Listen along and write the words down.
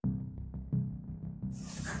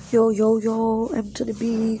Yo, M to the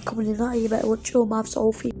B, coming in hot, you better watch your mouth,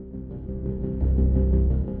 Sophie.